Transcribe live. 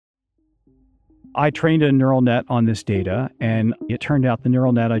I trained a neural net on this data, and it turned out the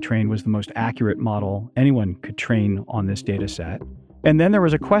neural net I trained was the most accurate model anyone could train on this data set. And then there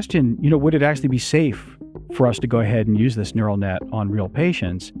was a question, would it actually be safe for us to go ahead and use this neural net on real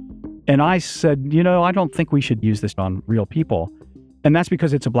patients? And I said, I don't think we should use this on real people. And that's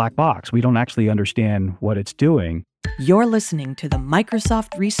because it's a black box. We don't actually understand what it's doing. You're listening to the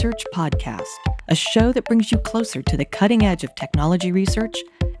Microsoft Research Podcast, a show that brings you closer to the cutting edge of technology research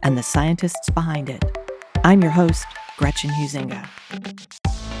and the scientists behind it. I'm your host, Gretchen Huizinga.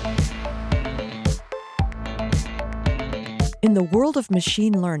 In the world of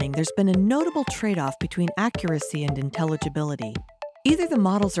machine learning, there's been a notable trade-off between accuracy and intelligibility. Either the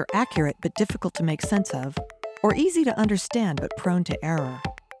models are accurate but difficult to make sense of, or easy to understand but prone to error.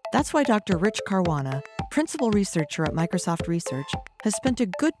 That's why Dr. Rich Caruana, principal researcher at Microsoft Research, has spent a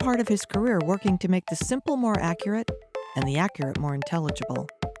good part of his career working to make the simple more accurate and the accurate more intelligible.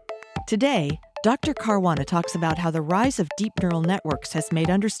 Today, Dr. Caruana talks about how the rise of deep neural networks has made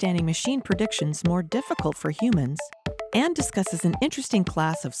understanding machine predictions more difficult for humans, and discusses an interesting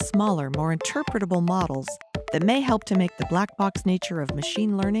class of smaller, more interpretable models that may help to make the black box nature of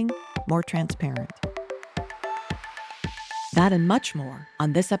machine learning more transparent. That and much more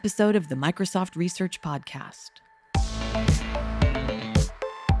on this episode of the Microsoft Research Podcast.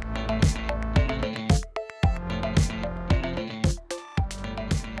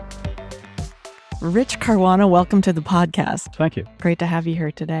 Rich Caruana, welcome to the podcast. Thank you. Great to have you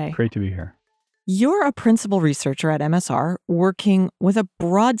here today. Great to be here. You're a principal researcher at MSR working with a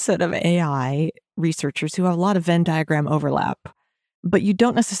broad set of AI researchers who have a lot of Venn diagram overlap, but you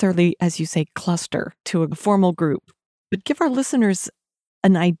don't necessarily, as you say, cluster to a formal group. But give our listeners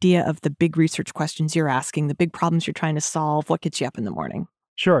an idea of the big research questions you're asking, the big problems you're trying to solve, what gets you up in the morning.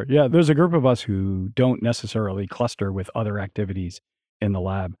 Sure. Yeah, there's a group of us who don't necessarily cluster with other activities in the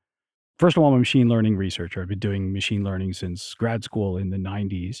lab. First of all, I'm a machine learning researcher. I've been doing machine learning since grad school in the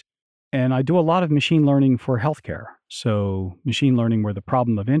 90s. And I do a lot of machine learning for healthcare. So machine learning where the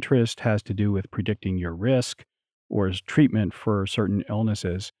problem of interest has to do with predicting your risk or as treatment for certain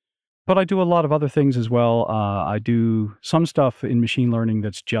illnesses. But I do a lot of other things as well. I do some stuff in machine learning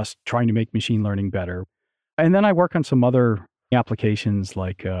that's just trying to make machine learning better. And then I work on some other applications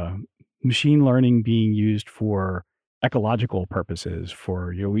like machine learning being used for ecological purposes.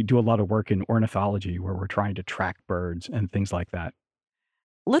 We do a lot of work in ornithology where we're trying to track birds and things like that.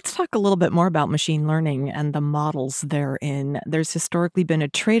 Let's talk a little bit more about machine learning and the models therein. There's historically been a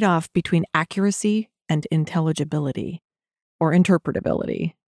trade-off between accuracy and intelligibility or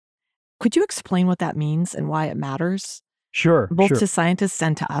interpretability. Could you explain what that means and why it matters? Sure. Both to scientists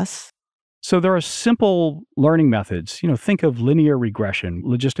and to us? So there are simple learning methods. Think of linear regression,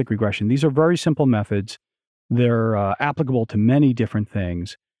 logistic regression. These are very simple methods. They're applicable to many different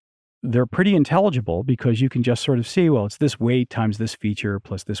things. They're pretty intelligible because you can just sort of see, well, it's this weight times this feature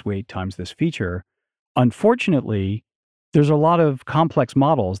plus this weight times this feature. Unfortunately, there's a lot of complex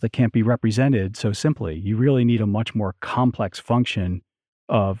models that can't be represented so simply. You really need a much more complex function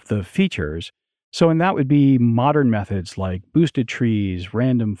of the features. And that would be modern methods like boosted trees,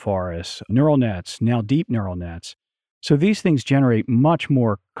 random forests, neural nets, now deep neural nets. So these things generate much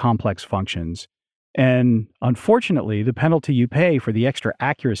more complex functions. And unfortunately, the penalty you pay for the extra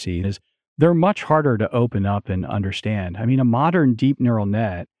accuracy is they're much harder to open up and understand. I mean, a modern deep neural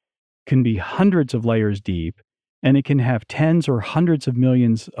net can be hundreds of layers deep, and it can have tens or hundreds of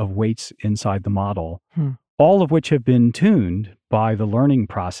millions of weights inside the model, all of which have been tuned by the learning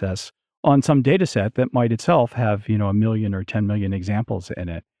process on some data set that might itself have, 1 million or 10 million examples in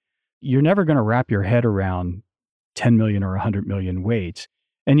it. You're never going to wrap your head around 10 million or 100 million weights.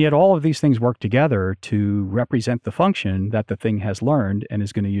 And yet all of these things work together to represent the function that the thing has learned and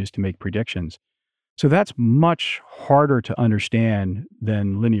is going to use to make predictions. So that's much harder to understand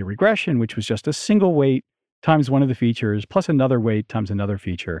than linear regression, which was just a single weight times one of the features plus another weight times another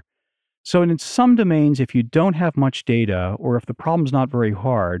feature. So in some domains, if you don't have much data or if the problem's not very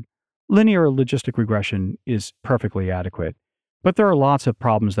hard, linear or logistic regression is perfectly adequate. But there are lots of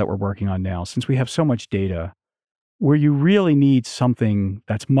problems that we're working on now since we have so much data where you really need something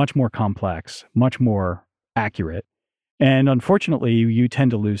that's much more complex, much more accurate. And unfortunately, you tend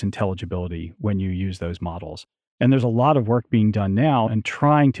to lose intelligibility when you use those models. And there's a lot of work being done now and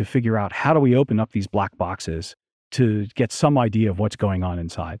trying to figure out how do we open up these black boxes to get some idea of what's going on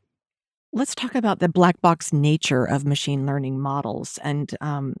inside. Let's talk about the black box nature of machine learning models. And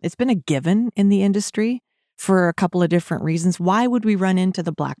it's been a given in the industry for a couple of different reasons. Why would we run into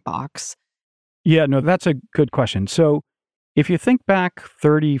the black box? Yeah, no, that's a good question. So if you think back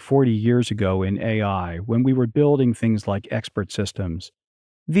 30, 40 years ago in AI, when we were building things like expert systems,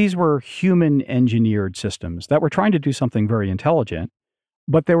 these were human engineered systems that were trying to do something very intelligent,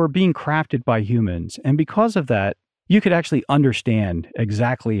 but they were being crafted by humans. And because of that, you could actually understand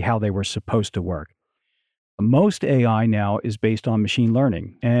exactly how they were supposed to work. Most AI now is based on machine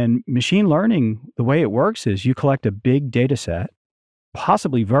learning. And machine learning, the way it works is you collect a big data set,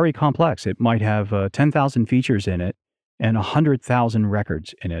 possibly very complex. It might have 10,000 features in it and 100,000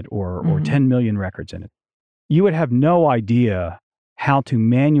 records in it, or 10 million records in it. You would have no idea how to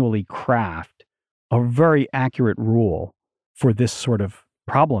manually craft a very accurate rule for this sort of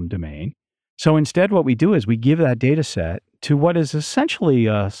problem domain. So instead, what we do is we give that data set to what is essentially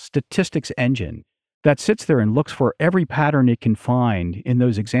a statistics engine that sits there and looks for every pattern it can find in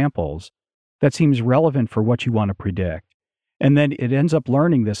those examples that seems relevant for what you want to predict. And then it ends up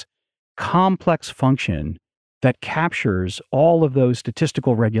learning this complex function that captures all of those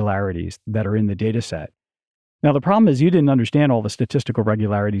statistical regularities that are in the data set. Now, the problem is you didn't understand all the statistical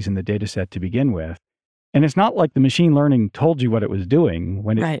regularities in the data set to begin with. And it's not like the machine learning told you what it was doing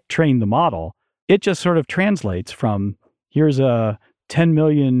when it trained the model. It just sort of translates from here's 10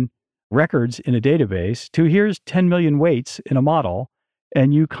 million records in a database to here's 10 million weights in a model.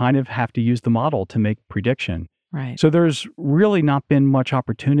 And you kind of have to use the model to make prediction. Right. So there's really not been much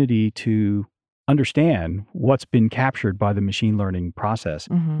opportunity to understand what's been captured by the machine learning process.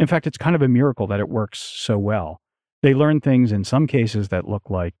 In fact, it's kind of a miracle that it works so well. They learn things in some cases that look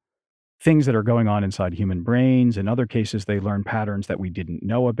like things that are going on inside human brains. In other cases, they learn patterns that we didn't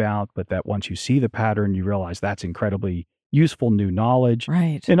know about, but that once you see the pattern, you realize that's incredibly useful new knowledge.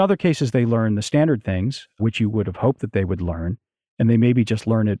 Right. In other cases, they learn the standard things, which you would have hoped that they would learn, and they maybe just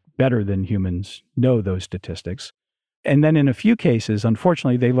learn it better than humans know those statistics. And then in a few cases,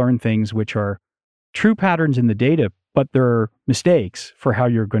 unfortunately, they learn things which are true patterns in the data, but they're mistakes for how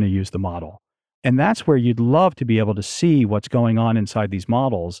you're going to use the model. And that's where you'd love to be able to see what's going on inside these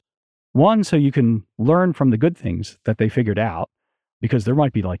models. One, so you can learn from the good things that they figured out, because there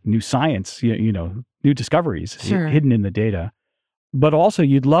might be like new science, new discoveries hidden in the data. But also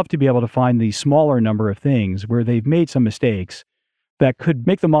you'd love to be able to find the smaller number of things where they've made some mistakes that could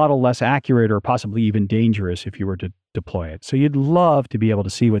make the model less accurate or possibly even dangerous if you were to deploy it. So you'd love to be able to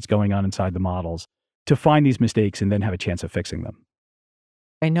see what's going on inside the models, to find these mistakes and then have a chance of fixing them.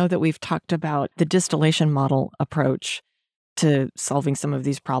 I know that we've talked about the distillation model approach to solving some of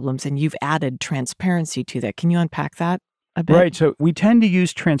these problems, and you've added transparency to that. Can you unpack that a bit? Right. So we tend to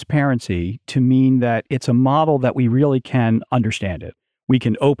use transparency to mean that it's a model that we really can understand it. We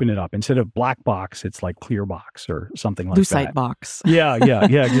can open it up. Instead of black box, it's like clear box or something like that. Lucite box. Yeah.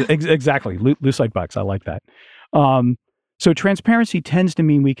 Exactly. Lucite box. I like that. So transparency tends to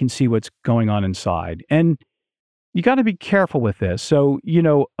mean we can see what's going on inside. And you got to be careful with this. So,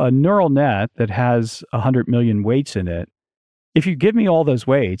 a neural net that has 100 million weights in it, if you give me all those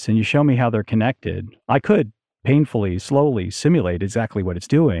weights and you show me how they're connected, I could painfully, slowly simulate exactly what it's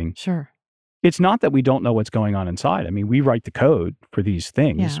doing. Sure. It's not that we don't know what's going on inside. I mean, we write the code for these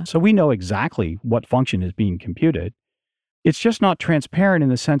things, so we know exactly what function is being computed. It's just not transparent in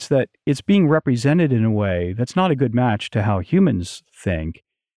the sense that it's being represented in a way that's not a good match to how humans think.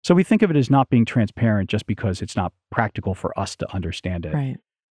 So we think of it as not being transparent just because it's not practical for us to understand it. Right.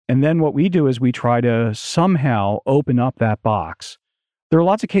 And then what we do is we try to somehow open up that box. There are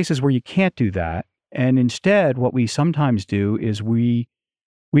lots of cases where you can't do that. And instead, what we sometimes do is we've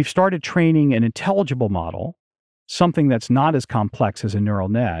started training an intelligible model, something that's not as complex as a neural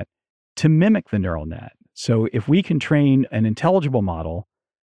net, to mimic the neural net. So if we can train an intelligible model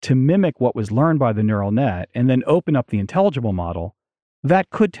to mimic what was learned by the neural net and then open up the intelligible model,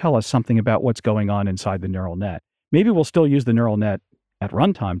 that could tell us something about what's going on inside the neural net. Maybe we'll still use the neural net at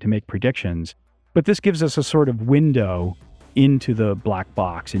runtime to make predictions, but this gives us a sort of window into the black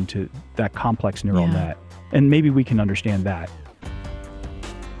box, into that complex neural net. And maybe we can understand that.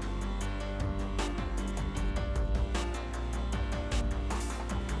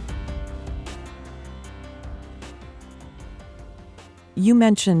 You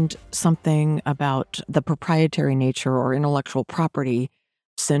mentioned something about the proprietary nature or intellectual property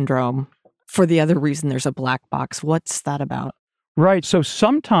syndrome. For the other reason, there's a black box. What's that about? Right. So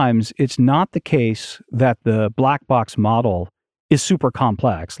sometimes it's not the case that the black box model is super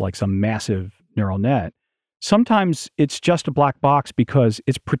complex, like some massive neural net. Sometimes it's just a black box because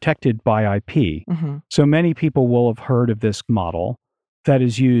it's protected by IP. So many people will have heard of this model that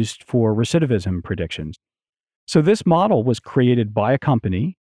is used for recidivism predictions. So this model was created by a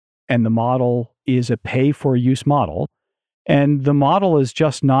company, and the model is a pay-for-use model. And the model is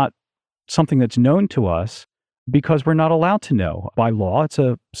just not something that's known to us because we're not allowed to know. By law, it's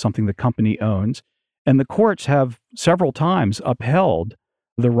something the company owns. And the courts have several times upheld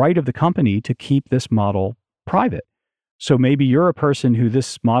the right of the company to keep this model private. So maybe you're a person who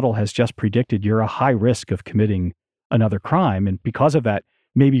this model has just predicted you're a high risk of committing another crime. And because of that,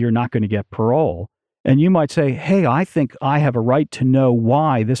 maybe you're not going to get parole. And you might say, hey, I think I have a right to know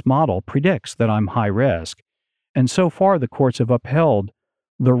why this model predicts that I'm high risk. And so far, the courts have upheld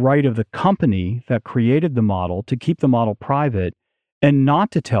the right of the company that created the model to keep the model private and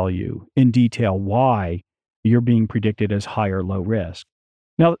not to tell you in detail why you're being predicted as high or low risk.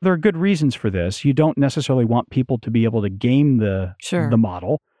 Now, there are good reasons for this. You don't necessarily want people to be able to game the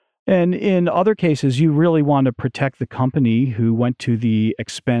model. And in other cases, you really want to protect the company who went to the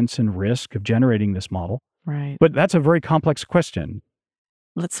expense and risk of generating this model. Right. But that's a very complex question.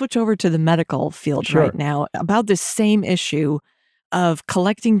 Let's switch over to the medical field right now about this same issue of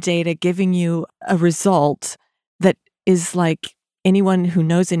collecting data, giving you a result that is like anyone who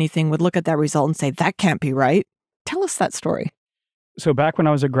knows anything would look at that result and say, that can't be right. Tell us that story. So back when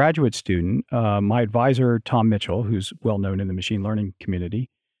I was a graduate student, my advisor, Tom Mitchell, who's well known in the machine learning community,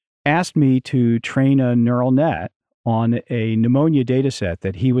 asked me to train a neural net on a pneumonia data set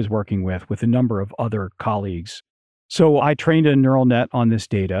that he was working with a number of other colleagues. So I trained a neural net on this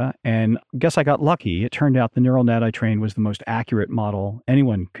data, and I guess I got lucky. It turned out the neural net I trained was the most accurate model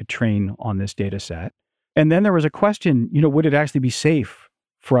anyone could train on this data set. And then there was a question, would it actually be safe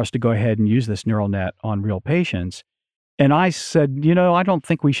for us to go ahead and use this neural net on real patients? And I said, I don't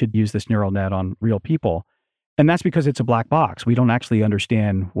think we should use this neural net on real people. And that's because it's a black box. We don't actually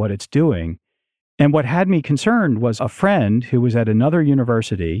understand what it's doing. And what had me concerned was a friend who was at another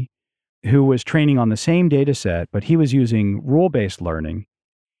university who was training on the same data set, but he was using rule-based learning.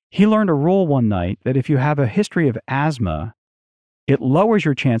 He learned a rule one night that if you have a history of asthma, it lowers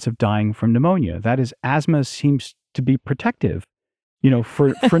your chance of dying from pneumonia. That is, asthma seems to be protective,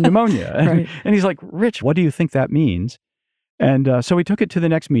 for pneumonia. Right. And he's like, Rich, what do you think that means? And so we took it to the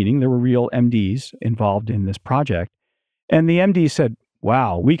next meeting. There were real MDs involved in this project. And the MD said,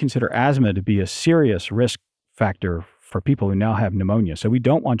 wow, we consider asthma to be a serious risk factor for people who now have pneumonia. So we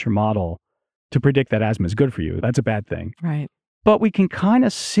don't want your model to predict that asthma is good for you. That's a bad thing. Right. But we can kind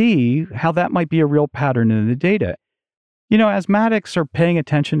of see how that might be a real pattern in the data. Asthmatics are paying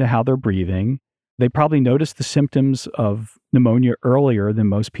attention to how they're breathing. They probably notice the symptoms of pneumonia earlier than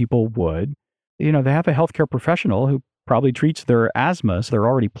most people would. They have a healthcare professional who probably treats their asthma, so they're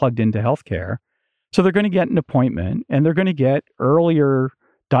already plugged into healthcare. So they're going to get an appointment and they're going to get earlier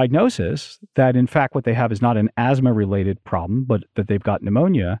diagnosis that in fact what they have is not an asthma-related problem, but that they've got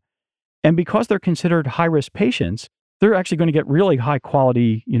pneumonia. And because they're considered high-risk patients, they're actually going to get really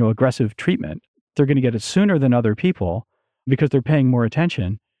high-quality, aggressive treatment. They're going to get it sooner than other people because they're paying more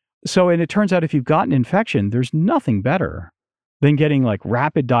attention. So, and it turns out if you've got an infection, there's nothing better than getting like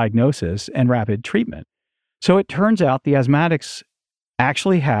rapid diagnosis and rapid treatment. So it turns out the asthmatics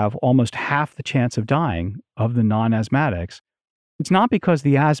actually have almost half the chance of dying of the non-asthmatics. It's not because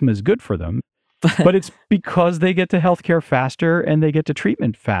the asthma is good for them, but it's because they get to healthcare faster and they get to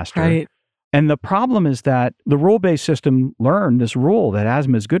treatment faster. Right. And the problem is that the rule-based system learned this rule that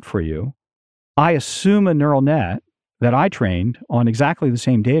asthma is good for you. I assume a neural net that I trained on exactly the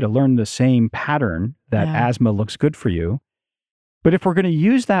same data learned the same pattern that asthma looks good for you. But if we're going to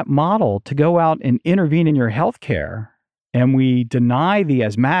use that model to go out and intervene in your healthcare, and we deny the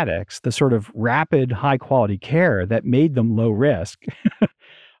asthmatics the sort of rapid, high-quality care that made them low risk,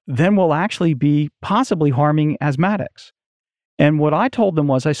 then we'll actually be possibly harming asthmatics. And what I told them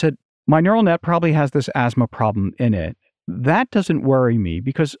was, I said, my neural net probably has this asthma problem in it. That doesn't worry me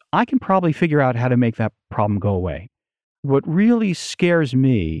because I can probably figure out how to make that problem go away. What really scares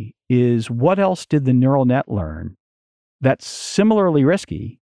me is what else did the neural net learn that's similarly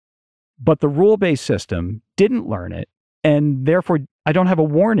risky, but the rule-based system didn't learn it, and therefore I don't have a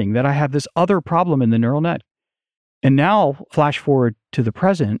warning that I have this other problem in the neural net. And now, flash forward to the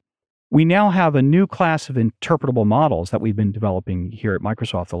present, we now have a new class of interpretable models that we've been developing here at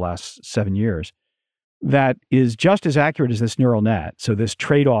Microsoft the last 7 years that is just as accurate as this neural net. So this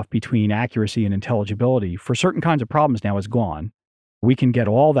trade-off between accuracy and intelligibility for certain kinds of problems now is gone. We can get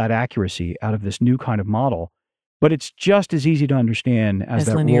all that accuracy out of this new kind of model. But it's just as easy to understand as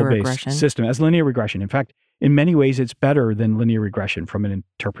that rule-based system, as linear regression. In fact, in many ways, it's better than linear regression from an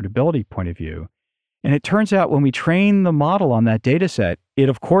interpretability point of view. And it turns out when we train the model on that data set, it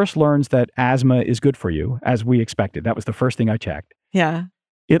of course learns that asthma is good for you, as we expected. That was the first thing I checked. Yeah.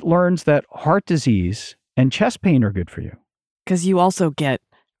 It learns that heart disease and chest pain are good for you. Because you also get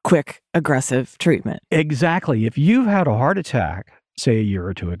quick, aggressive treatment. Exactly. If you've had a heart attack, say a year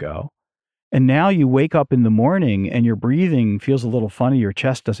or two ago, and now you wake up in the morning and your breathing feels a little funny, your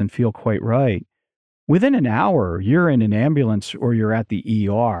chest doesn't feel quite right, within an hour, you're in an ambulance or you're at the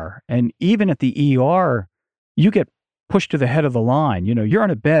ER. And even at the ER, you get pushed to the head of the line. You're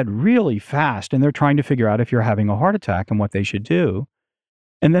on a bed really fast, and they're trying to figure out if you're having a heart attack and what they should do.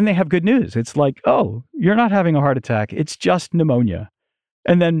 And then they have good news. It's like, oh, you're not having a heart attack. It's just pneumonia.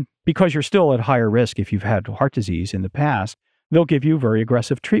 And then because you're still at higher risk if you've had heart disease in the past, they'll give you very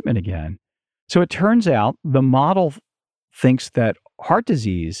aggressive treatment again. So it turns out the model thinks that heart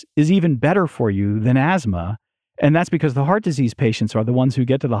disease is even better for you than asthma. And that's because the heart disease patients are the ones who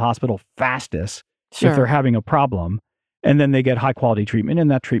get to the hospital fastest if they're having a problem. And then they get high quality treatment,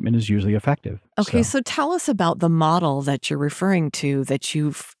 and that treatment is usually effective. Okay, so tell us about the model that you're referring to that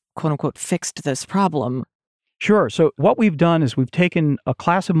you've, quote unquote, fixed this problem. Sure. So what we've done is we've taken a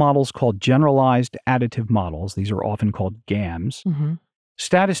class of models called generalized additive models. These are often called GAMs. Mm-hmm.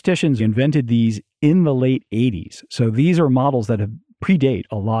 Statisticians invented these in the late 80s. So these are models that have predate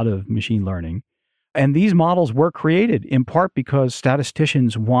a lot of machine learning. And these models were created in part because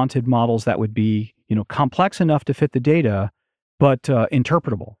statisticians wanted models that would be, complex enough to fit the data, but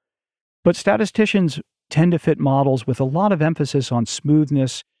interpretable. But statisticians tend to fit models with a lot of emphasis on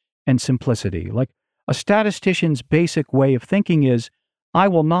smoothness and simplicity. Like a statistician's basic way of thinking is, I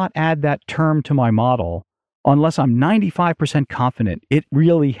will not add that term to my model unless I'm 95% confident it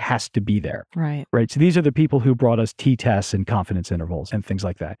really has to be there. Right. So these are the people who brought us t-tests and confidence intervals and things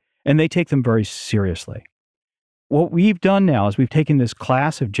like that. And they take them very seriously. What we've done now is we've taken this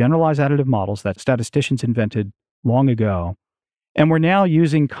class of generalized additive models that statisticians invented long ago, and we're now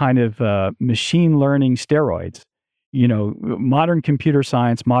using kind of machine learning steroids, modern computer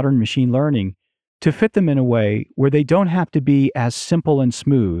science, modern machine learning, to fit them in a way where they don't have to be as simple and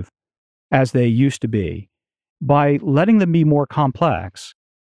smooth as they used to be. By letting them be more complex,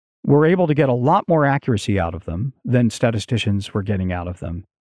 we're able to get a lot more accuracy out of them than statisticians were getting out of them.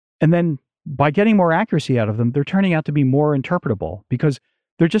 And then by getting more accuracy out of them, they're turning out to be more interpretable because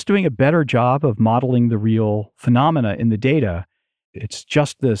they're just doing a better job of modeling the real phenomena in the data. It's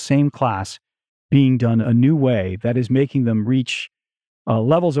just the same class being done a new way that is making them reach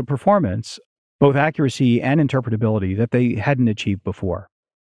levels of performance, both accuracy and interpretability, that they hadn't achieved before.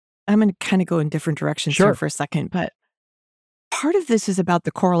 I'm going to kind of go in different directions here for a second, but part of this is about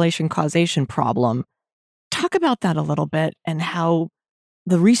the correlation causation problem. Talk about that a little bit and how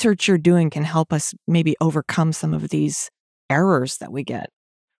the research you're doing can help us maybe overcome some of these errors that we get.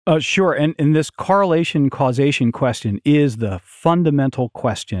 Sure. And this correlation causation question is the fundamental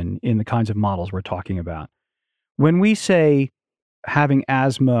question in the kinds of models we're talking about. When we say having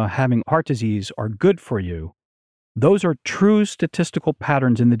asthma, having heart disease are good for you, those are true statistical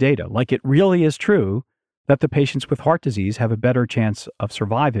patterns in the data. Like it really is true that the patients with heart disease have a better chance of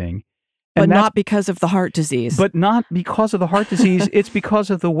surviving. But not because of the heart disease. But not because of the heart disease. It's because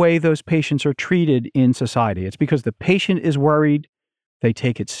of the way those patients are treated in society. It's because the patient is worried. They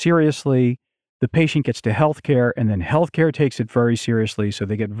take it seriously. The patient gets to healthcare, and then healthcare takes it very seriously, so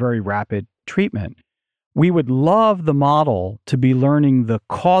they get very rapid treatment. We would love the model to be learning the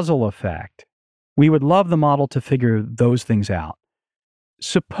causal effect. We would love the model to figure those things out.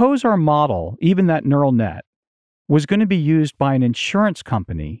 Suppose our model, even that neural net, was going to be used by an insurance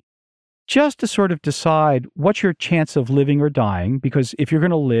company just to sort of decide what's your chance of living or dying, because if you're going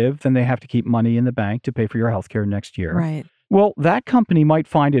to live, then they have to keep money in the bank to pay for your healthcare next year. Right. Well, that company might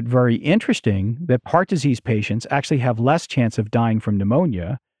find it very interesting that heart disease patients actually have less chance of dying from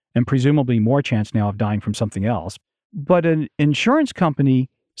pneumonia and presumably more chance now of dying from something else. But an insurance company,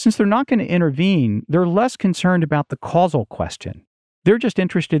 since they're not going to intervene, they're less concerned about the causal question. They're just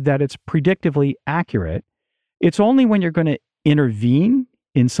interested that it's predictively accurate. It's only when you're going to intervene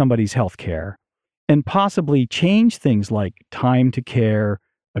in somebody's healthcare and possibly change things like time to care,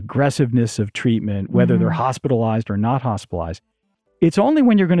 aggressiveness of treatment, whether they're hospitalized or not hospitalized. It's only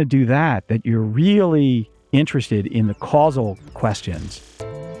when you're going to do that that you're really interested in the causal questions.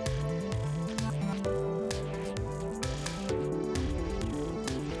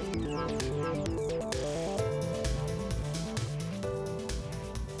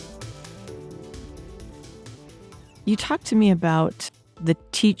 You talked to me about the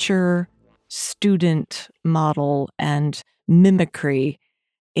teacher-student model and mimicry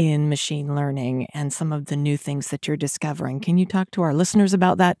in machine learning and some of the new things that you're discovering. Can you talk to our listeners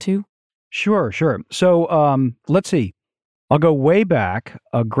about that too? Sure. So let's see. I'll go way back.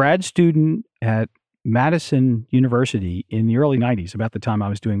 A grad student at Madison University in the early 90s, about the time I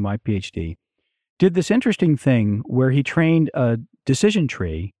was doing my PhD, did this interesting thing where he trained a decision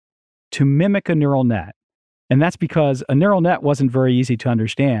tree to mimic a neural net. And that's because a neural net wasn't very easy to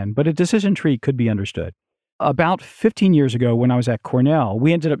understand, but a decision tree could be understood. About 15 years ago, when I was at Cornell,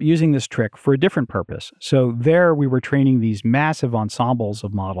 we ended up using this trick for a different purpose. So there we were training these massive ensembles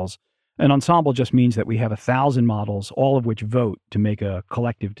of models. An ensemble just means that we have 1,000 models, all of which vote to make a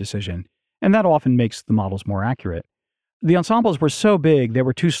collective decision. And that often makes the models more accurate. The ensembles were so big, they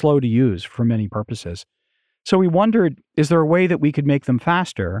were too slow to use for many purposes. So we wondered, is there a way that we could make them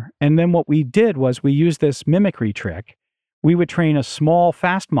faster? And then what we did was we used this mimicry trick. We would train a small,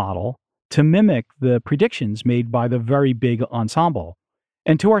 fast model to mimic the predictions made by the very big ensemble.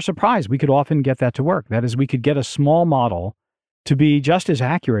 And to our surprise, we could often get that to work. That is, we could get a small model to be just as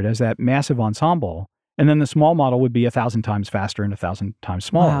accurate as that massive ensemble. And then the small model would be 1,000 times faster and 1,000 times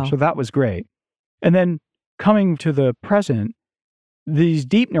smaller. Wow. So that was great. And then coming to the present, these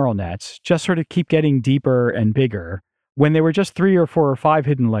deep neural nets just sort of keep getting deeper and bigger. When they were just 3 or 4 or 5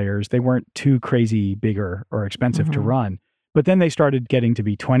 hidden layers, they weren't too crazy bigger or expensive to run. But then they started getting to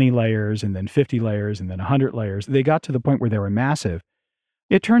be 20 layers and then 50 layers and then 100 layers. They got to the point where they were massive.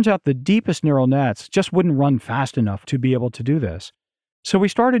 It turns out the deepest neural nets just wouldn't run fast enough to be able to do this. So we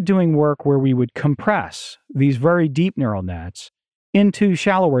started doing work where we would compress these very deep neural nets into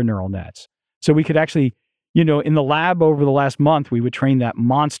shallower neural nets. So we could actually, in the lab over the last month, we would train that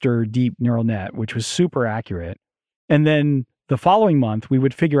monster deep neural net, which was super accurate. And then the following month, we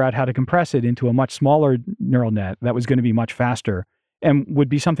would figure out how to compress it into a much smaller neural net that was going to be much faster and would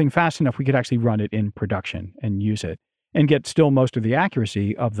be something fast enough we could actually run it in production and use it and get still most of the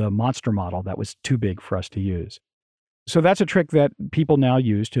accuracy of the monster model that was too big for us to use. So that's a trick that people now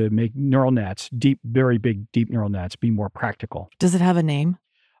use to make neural nets, very big, deep neural nets, be more practical. Does it have a name?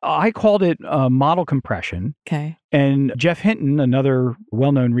 I called it model compression. Okay. And Geoff Hinton, another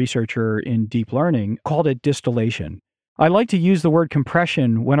well-known researcher in deep learning, called it distillation. I like to use the word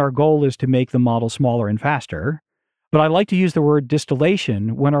compression when our goal is to make the model smaller and faster. But I like to use the word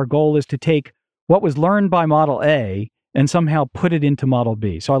distillation when our goal is to take what was learned by model A and somehow put it into model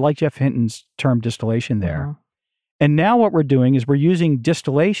B. So I like Geoff Hinton's term distillation there. And now what we're doing is we're using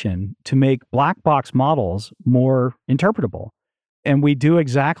distillation to make black box models more interpretable. And we do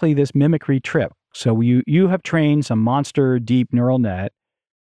exactly this mimicry trick. So you have trained some monster deep neural net.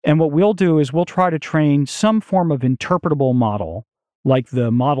 And what we'll do is we'll try to train some form of interpretable model, like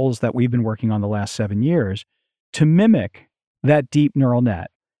the models that we've been working on the last 7 years, to mimic that deep neural net.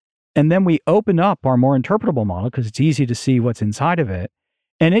 And then we open up our more interpretable model because it's easy to see what's inside of it.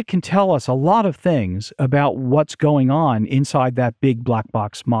 And it can tell us a lot of things about what's going on inside that big black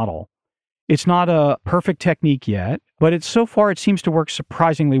box model. It's not a perfect technique yet, but so far it seems to work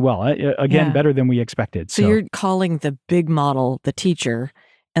surprisingly well. Again, better than we expected. So you're calling the big model the teacher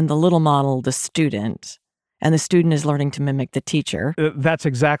and the little model the student, and the student is learning to mimic the teacher. That's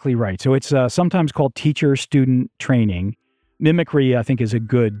exactly right. So it's sometimes called teacher-student training. Mimicry, I think, is a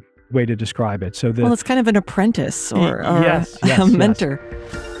good way to describe it. So it's kind of an apprentice or yes, a mentor.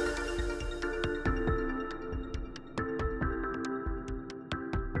 Yes.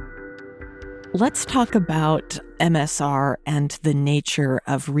 Let's talk about MSR and the nature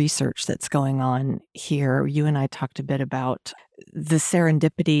of research that's going on here. You and I talked a bit about the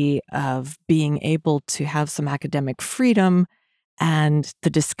serendipity of being able to have some academic freedom and the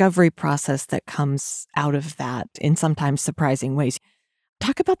discovery process that comes out of that in sometimes surprising ways.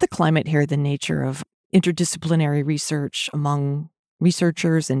 Talk about the climate here, the nature of interdisciplinary research among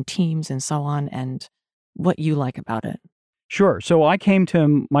researchers and teams and so on, and what you like about it. Sure. So I came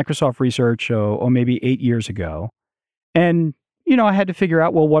to Microsoft Research, maybe 8 years ago. And, I had to figure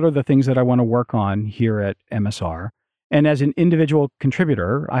out, well, what are the things that I want to work on here at MSR? And as an individual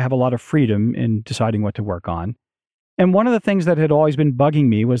contributor, I have a lot of freedom in deciding what to work on. And one of the things that had always been bugging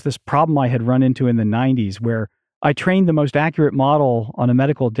me was this problem I had run into in the 90s where I trained the most accurate model on a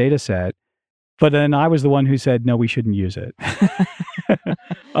medical data set, but then I was the one who said, no, we shouldn't use it.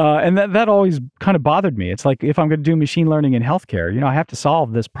 And that always kind of bothered me. It's like, if I'm going to do machine learning in healthcare, I have to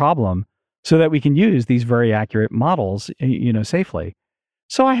solve this problem so that we can use these very accurate models, safely.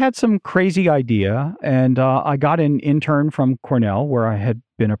 So I had some crazy idea, and I got an intern from Cornell, where I had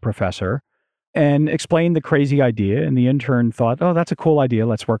been a professor, and explained the crazy idea. And the intern thought, oh, that's a cool idea.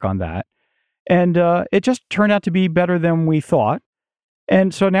 Let's work on that. And it just turned out to be better than we thought.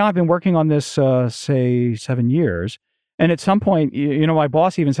 And so now I've been working on this, 7 years. And at some point, my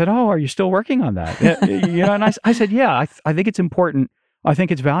boss even said, oh, are you still working on that? And I said, yeah, I think it's important. I think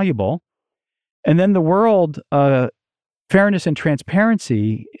it's valuable. And then the world, fairness and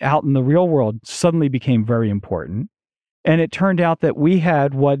transparency out in the real world suddenly became very important. And it turned out that we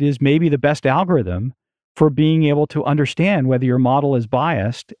had what is maybe the best algorithm for being able to understand whether your model is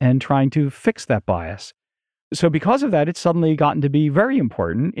biased and trying to fix that bias. So because of that, it's suddenly gotten to be very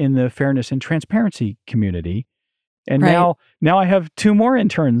important in the fairness and transparency community. And Right. now I have 2 more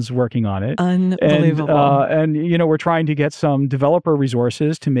interns working on it. Unbelievable. And we're trying to get some developer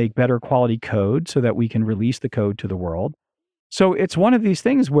resources to make better quality code so that we can release the code to the world. So it's one of these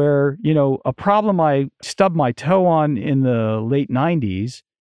things where, a problem I stubbed my toe on in the late 90s,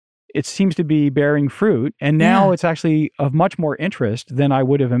 it seems to be bearing fruit. And now Yeah. it's actually of much more interest than I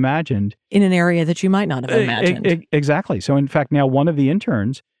would have imagined. In an area that you might not have imagined. Exactly. So in fact, now one of the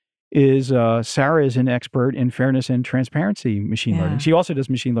interns is Sarah is an expert in fairness and transparency machine learning. Yeah. She also does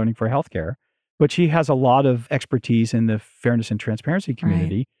machine learning for healthcare, but she has a lot of expertise in the fairness and transparency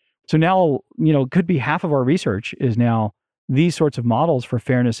community. So now, it could be half of our research is now these sorts of models for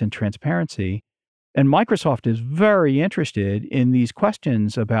fairness and transparency. And Microsoft is very interested in these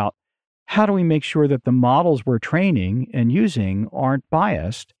questions about how do we make sure that the models we're training and using aren't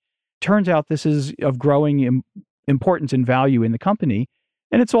biased. Turns out this is of growing importance and value in the company.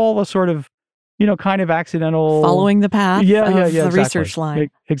 And it's all a sort of, kind of accidental. Following the path of the exactly. research line.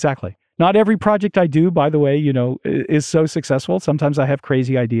 Exactly. Not every project I do, by the way, is so successful. Sometimes I have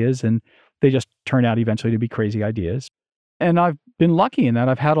crazy ideas and they just turn out eventually to be crazy ideas. And I've been lucky in that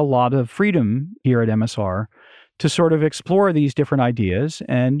I've had a lot of freedom here at MSR to sort of explore these different ideas.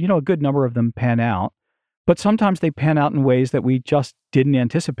 And, a good number of them pan out. But sometimes they pan out in ways that we just didn't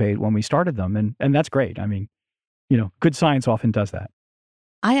anticipate when we started them. And that's great. I mean, good science often does that.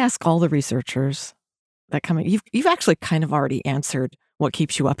 I ask all the researchers that come in, you've actually kind of already answered what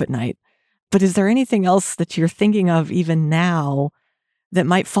keeps you up at night. But is there anything else that you're thinking of even now that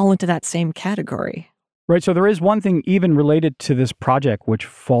might fall into that same category? Right. So there is one thing even related to this project which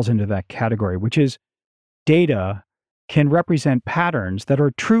falls into that category, which is data can represent patterns that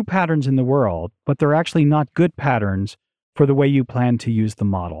are true patterns in the world, but they're actually not good patterns for the way you plan to use the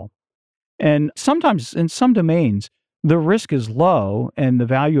model. And sometimes in some domains, the risk is low and the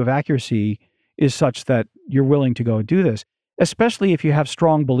value of accuracy is such that you're willing to go do this, especially if you have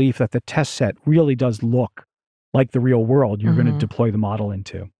strong belief that the test set really does look like the real world you're going to deploy the model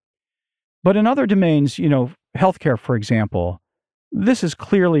into. But in other domains, healthcare, for example, this is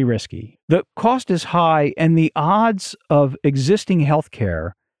clearly risky. The cost is high and the odds of existing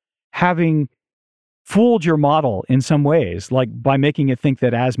healthcare having fooled your model in some ways, like by making it think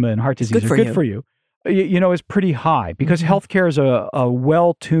that asthma and heart disease are good for you, is pretty high because healthcare is a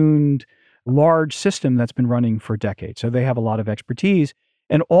well-tuned, large system that's been running for decades. So they have a lot of expertise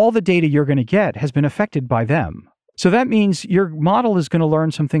and all the data you're going to get has been affected by them. So that means your model is going to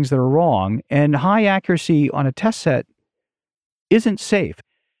learn some things that are wrong, and high accuracy on a test set isn't safe.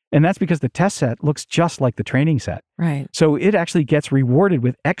 And that's because the test set looks just like the training set. Right. So it actually gets rewarded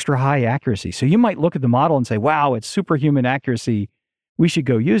with extra high accuracy. So you might look at the model and say, wow, it's superhuman accuracy. We should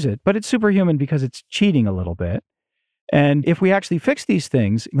go use it. But it's superhuman because it's cheating a little bit. And if we actually fix these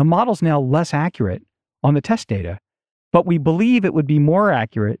things, the model's now less accurate on the test data. But we believe it would be more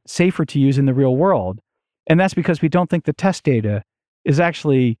accurate, safer to use in the real world. And that's because we don't think the test data is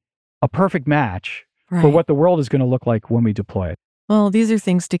actually a perfect match for what the world is going to look like when we deploy it. Well, these are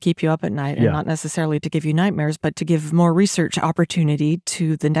things to keep you up at night and Yeah. not necessarily to give you nightmares, but to give more research opportunity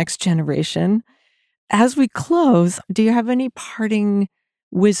to the next generation. As we close, do you have any parting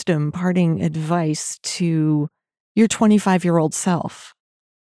wisdom, parting advice to your 25-year-old self?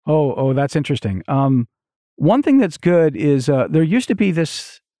 Oh, that's interesting. One thing that's good is there used to be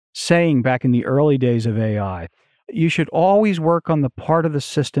this saying back in the early days of AI, you should always work on the part of the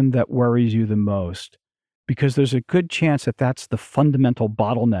system that worries you the most, because there's a good chance that that's the fundamental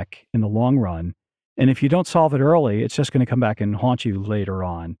bottleneck in the long run. And if you don't solve it early, it's just going to come back and haunt you later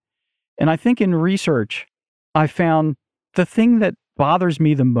on. And I think in research, I found the thing that bothers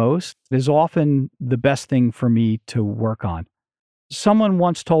me the most is often the best thing for me to work on. Someone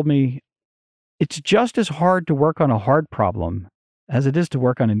once told me, it's just as hard to work on a hard problem as it is to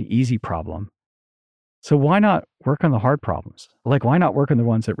work on an easy problem. So why not work on the hard problems? Like, why not work on the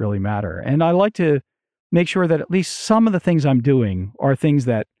ones that really matter? And I like to make sure that at least some of the things I'm doing are things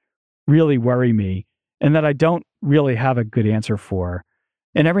that really worry me and that I don't really have a good answer for.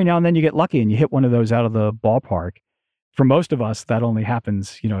 And every now and then you get lucky and you hit one of those out of the ballpark. For most of us, that only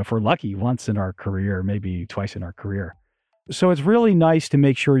happens, if we're lucky, once in our career, maybe twice in our career. So it's really nice to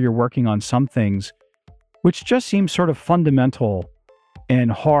make sure you're working on some things which just seem sort of fundamental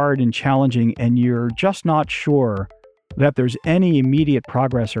and hard and challenging, and you're just not sure that there's any immediate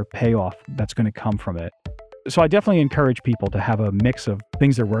progress or payoff that's going to come from it. So I definitely encourage people to have a mix of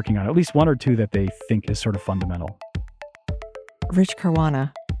things they're working on, at least one or two that they think is sort of fundamental. Rich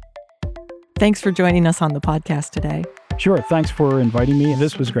Caruana, thanks for joining us on the podcast today. Sure. Thanks for inviting me.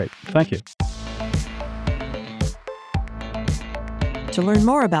 This was great. Thank you. To learn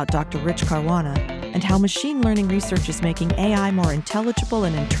more about Dr. Rich Caruana and how machine learning research is making AI more intelligible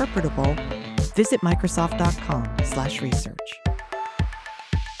and interpretable, visit Microsoft.com/research.